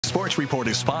Sports Report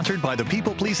is sponsored by the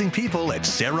people-pleasing people at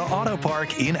Sarah Auto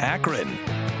Park in Akron.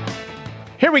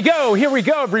 Here we go,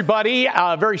 everybody.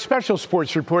 Very special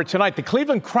sports report tonight. The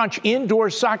Cleveland Crunch indoor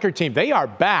soccer team, they are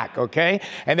back, okay?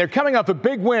 And they're coming off a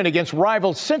big win against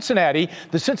rival Cincinnati.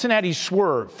 The Cincinnati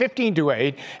swerved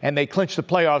 15-8, and they clinched the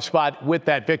playoff spot with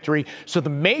that victory. So the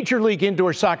Major League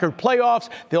Indoor Soccer playoffs,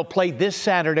 they'll play this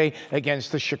Saturday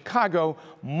against the Chicago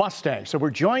Mustangs. So we're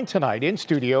joined tonight in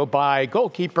studio by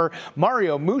goalkeeper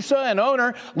Mario Musa and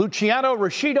owner Luciano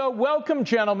Rashido. Welcome,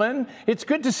 gentlemen. It's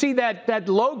good to see that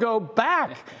logo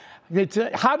back.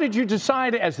 How did you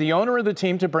decide as the owner of the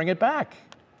team to bring it back?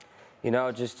 You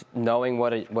know, just knowing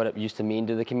what it used to mean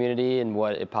to the community and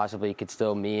what it possibly could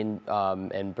still mean,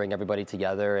 and bring everybody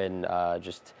together, and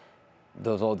just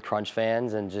those old Crunch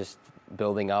fans, and just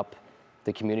building up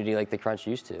the community like the Crunch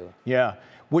used to. Yeah,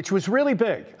 which was really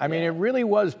big. I mean, it really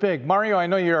was big. Mario, I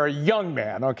know you're a young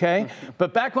man, okay?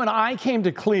 But back when I came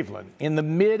to Cleveland in the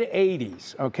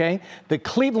mid-'80s, okay, the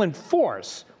Cleveland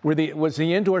Force was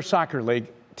the indoor soccer league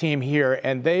team here,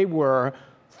 and they were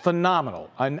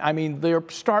phenomenal. I mean, their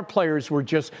star players were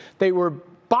they were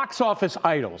box office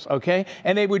idols, okay?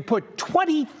 And they would put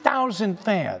 20,000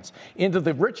 fans into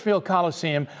the Richfield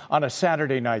Coliseum on a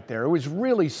Saturday night there. It was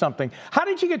really something. How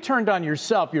did you get turned on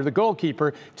yourself, you're the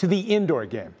goalkeeper, to the indoor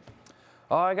game?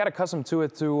 I got accustomed to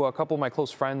it through a couple of my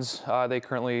close friends. They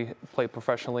currently play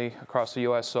professionally across the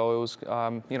U.S., so it was,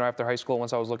 you know, after high school,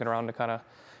 once I was looking around to kind of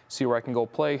see where I can go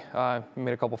play,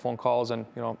 made a couple phone calls, and,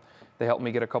 you know, they helped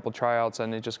me get a couple tryouts,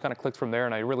 and it just kind of clicked from there,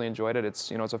 and I really enjoyed it. It's,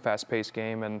 you know, it's a fast-paced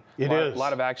game, and a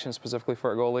lot of action specifically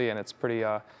for a goalie, and it's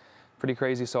pretty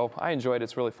crazy. So I enjoyed it.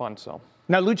 It's really fun. So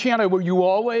now, Luciano, were you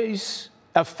always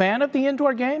a fan of the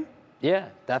indoor game? Yeah,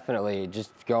 definitely. Just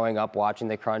growing up, watching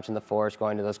the Crunch in the Forest,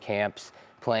 going to those camps,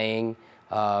 playing,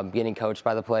 getting coached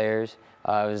by the players.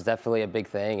 It was definitely a big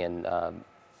thing, and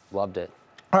loved it.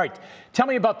 All right, tell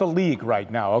me about the league right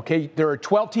now, okay? There are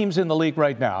 12 teams in the league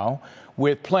right now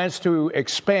with plans to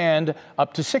expand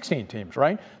up to 16 teams,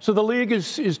 right? So the league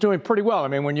is doing pretty well. I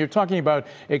mean, when you're talking about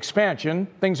expansion,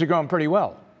 things are going pretty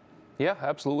well. Yeah,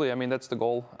 absolutely. I mean, that's the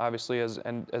goal, obviously, as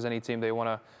any team. They want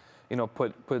to, you know,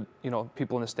 put you know,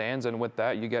 people in the stands, and with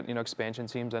that, you get, you know, expansion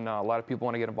teams, and a lot of people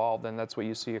want to get involved, and that's what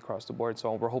you see across the board.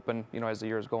 So we're hoping, you know, as the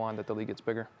years go on, that the league gets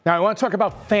bigger. Now, I want to talk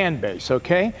about fan base,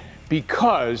 okay?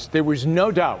 Because there was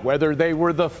no doubt whether they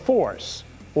were the Force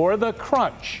or the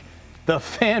Crunch, the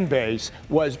fan base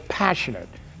was passionate.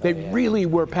 They really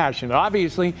were passionate.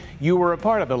 Obviously, you were a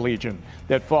part of the Legion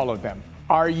that followed them.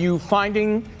 Are you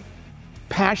finding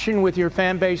passion with your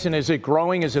fan base, and is it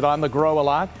growing? Is it on the grow a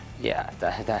lot? Yeah,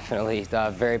 definitely.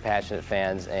 Very passionate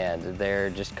fans, and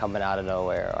they're just coming out of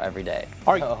nowhere every day.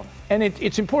 All right. And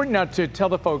it's important now to tell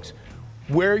the folks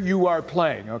where you are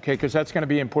playing, okay, because that's going to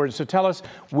be important. So tell us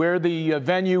where the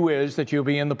venue is that you'll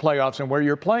be in the playoffs and where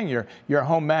you're playing your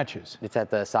home matches. It's at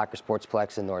the Soccer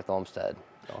Sportsplex in North Olmsted,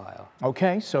 Ohio.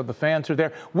 Okay, so the fans are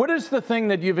there. What is the thing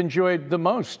that you've enjoyed the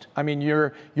most? I mean,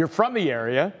 you're from the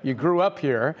area, you grew up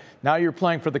here, now you're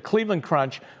playing for the Cleveland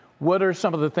Crunch. What are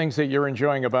some of the things that you're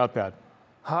enjoying about that?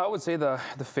 I would say the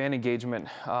fan engagement.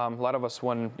 A lot of us,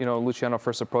 when, you know, Luciano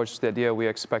first approached the idea, we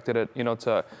expected it, you know,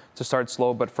 to start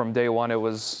slow, but from day one, it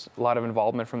was a lot of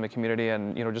involvement from the community,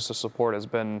 and, you know, just the support has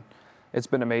been, it's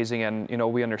been amazing. And, you know,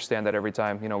 we understand that every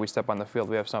time, you know, we step on the field,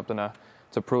 we have something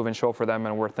to prove and show for them,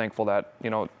 and we're thankful that, you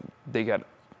know, they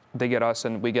get us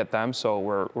and we get them. So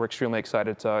we're extremely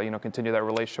excited to, you know, continue that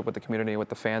relationship with the community, with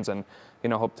the fans, and, you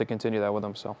know, hope to continue that with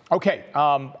them. So okay.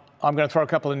 I'm going to throw a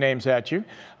couple of names at you.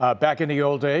 Back in the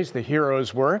old days, the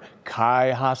heroes were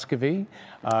Kai Hoskevy.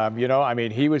 You know, I mean,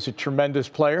 he was a tremendous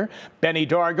player. Benny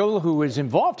Dargle, who was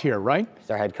involved here, right? He's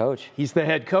our head coach. He's the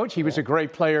head coach. He was a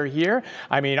great player here.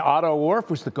 I mean, Otto Orff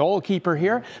was the goalkeeper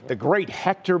here. The great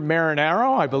Hector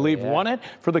Marinaro, I believe, won it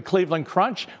for the Cleveland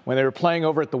Crunch when they were playing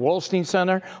over at the Wolstein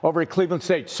Center over at Cleveland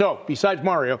State. So, besides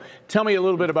Mario, tell me a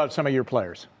little bit about some of your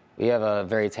players. We have a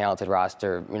very talented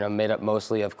roster, you know, made up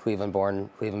mostly of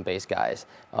Cleveland-born, Cleveland-based guys,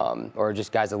 or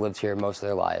just guys that lived here most of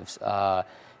their lives.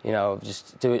 You know,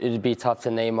 it'd be tough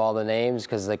to name all the names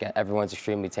because, like, everyone's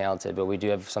extremely talented, but we do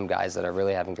have some guys that are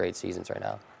really having great seasons right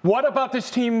now. What about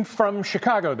this team from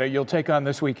Chicago that you'll take on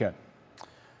this weekend?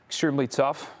 Extremely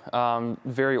tough,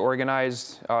 very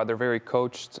organized. They're very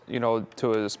coached, you know,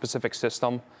 to a specific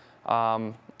system.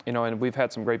 You know, and we've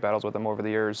had some great battles with them over the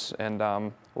years, and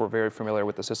we're very familiar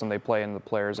with the system they play and the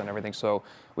players and everything. So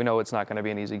we know it's not going to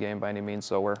be an easy game by any means,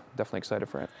 so we're definitely excited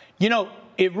for it. You know,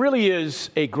 it really is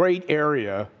a great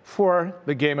area for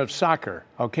the game of soccer,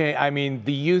 okay? I mean,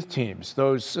 the youth teams,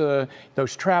 those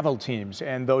travel teams,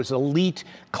 and those elite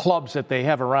clubs that they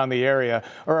have around the area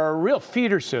are a real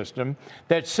feeder system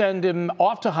that send them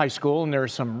off to high school, and there are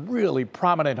some really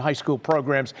prominent high school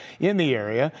programs in the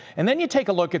area. And then you take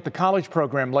a look at the college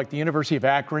program, like the University of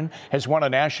Akron has won a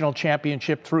national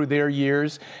championship through their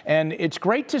years, and it's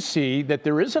great to see that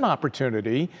there is an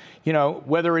opportunity, you know,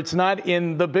 whether it's not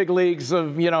in the big leagues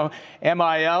of, you know,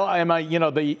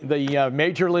 the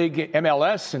Major League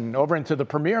MLS and over into the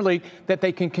Premier League, that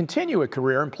they can continue a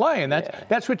career and play, and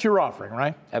that's what you're offering,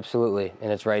 right? Absolutely,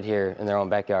 and it's right here in their own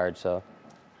backyard. So,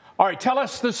 all right, tell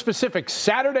us the specifics.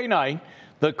 Saturday night,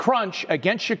 the Crunch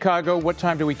against Chicago. What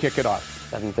time do we kick it off?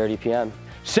 7:30 p.m.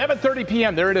 7:30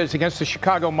 p.m. There it is against the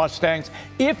Chicago Mustangs.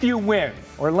 If you win,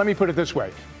 or let me put it this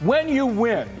way, when you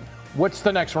win, what's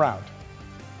the next round?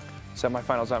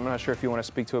 Semifinals. I'm not sure if you want to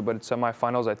speak to it, but it's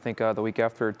semifinals. I think the week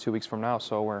after, 2 weeks from now.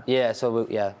 So we're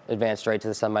advance straight to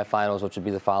the semifinals, which would be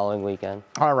the following weekend.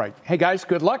 All right, hey guys,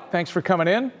 good luck. Thanks for coming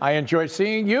in. I enjoyed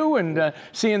seeing you and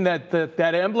seeing that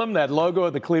emblem, that logo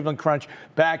of the Cleveland Crunch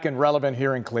back and relevant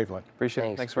here in Cleveland.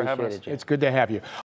 Appreciate it. Thanks for having us. It's good to have you.